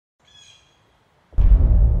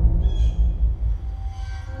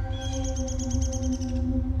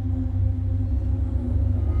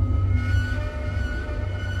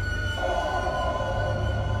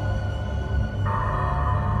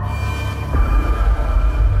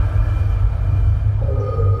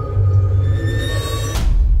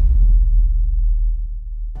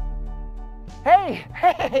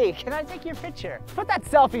can I take your picture? Put that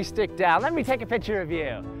selfie stick down. Let me take a picture of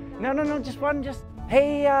you. No, just one,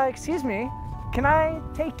 hey, excuse me. Can I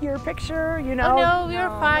take your picture, you know? Oh, no, you're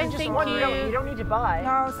fine, thank one. you. You don't need to buy.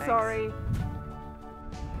 No, Thanks. sorry.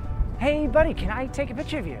 Hey, buddy, can I take a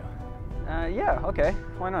picture of you? Yeah, okay.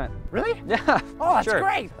 Why not? Really? Yeah. Oh, that's sure.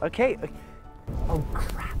 great. Okay. Oh,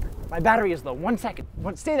 crap. My battery is low. 1 second.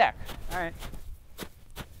 Stay there. All right.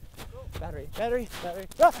 Battery.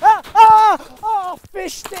 Oh,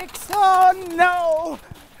 fish sticks. Oh, no.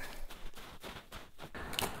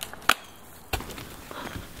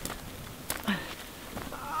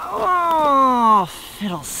 Oh,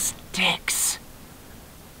 fiddlesticks.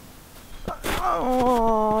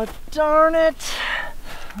 Oh, darn it.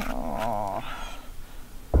 Oh.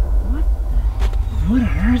 What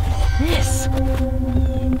on earth is this?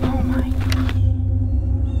 Oh my God.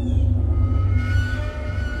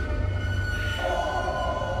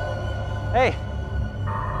 Hey,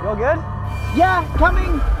 you all good? Yeah,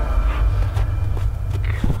 coming.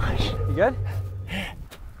 Gosh. You good?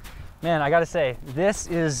 Man, I gotta say, this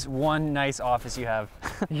is one nice office you have.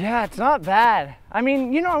 Yeah, it's not bad. I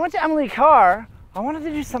mean, you know, I went to Emily Carr. I wanted to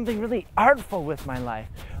do something really artful with my life.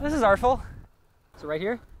 This is artful. So right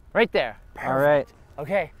here? Right there. Perfect. All right.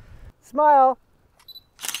 Okay. Smile.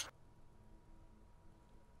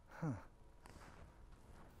 Huh.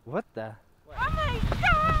 What the? Oh my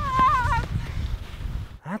God!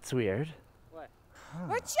 That's weird. What? Huh.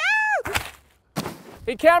 Watch out!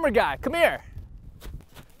 Hey, camera guy, come here.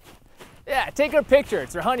 Yeah, take her picture.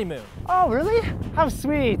 It's her honeymoon. Oh, really? How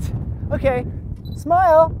sweet. Okay.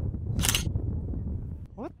 Smile.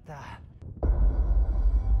 What the?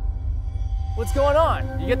 What's going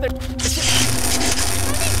on? You get the...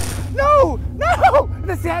 No! No!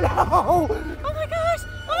 No! Oh my gosh!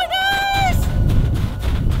 Oh my gosh!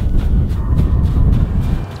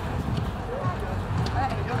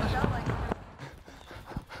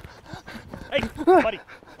 Hey, buddy.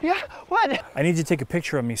 Yeah, what? I need you to take a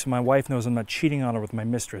picture of me so my wife knows I'm not cheating on her with my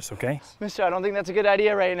mistress, okay? Mister, I don't think that's a good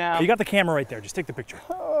idea right now. You got the camera right there. Just take the picture.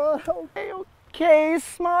 Okay,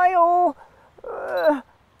 smile.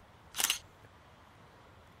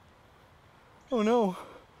 Oh no.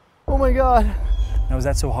 Oh my God. Now, is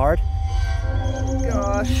that so hard? Oh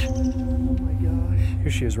gosh. Oh my gosh. Here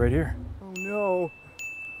she is, right here. Oh no.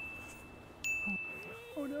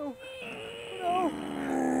 Oh no. Oh no.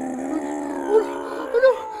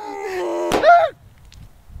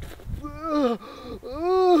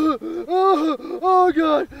 Oh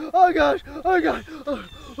God. Oh gosh. Oh God. Oh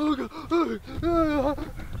God.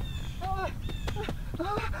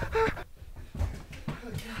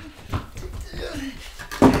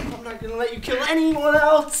 I'm not gonna let you kill anyone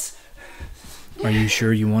else. Are you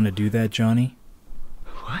sure you want to do that, Johnny?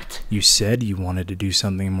 What? You said you wanted to do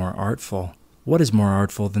something more artful. What is more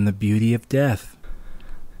artful than the beauty of death?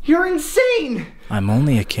 You're insane! I'm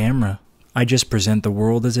only a camera. I just present the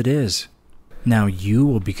world as it is. Now you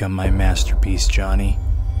will become my masterpiece, Johnny.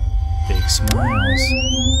 Big smiles.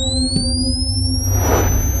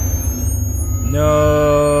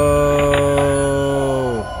 No!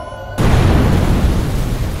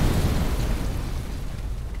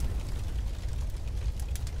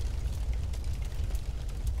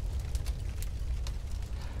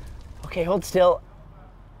 Okay, hold still.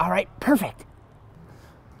 All right, perfect.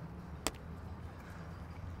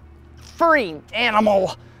 Furry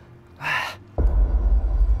animal.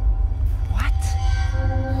 What?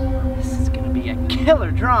 This is gonna be a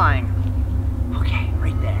killer drawing. Okay,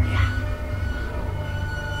 right there, yeah.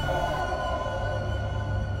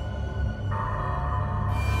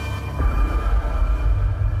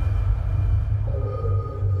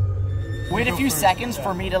 Wait a few seconds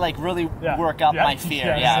for me to like really work up my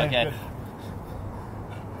fear. Yeah, okay.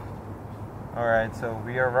 All right, so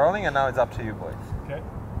we are rolling, and now it's up to you, boys. Okay.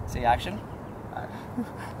 See action?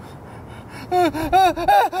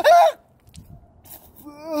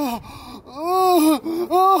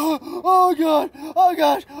 Oh God! Oh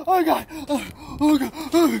gosh! Oh God! Oh God!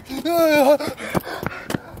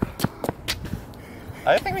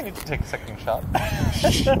 I think we need to take a second shot.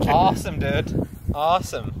 Awesome, dude.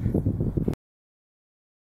 Awesome.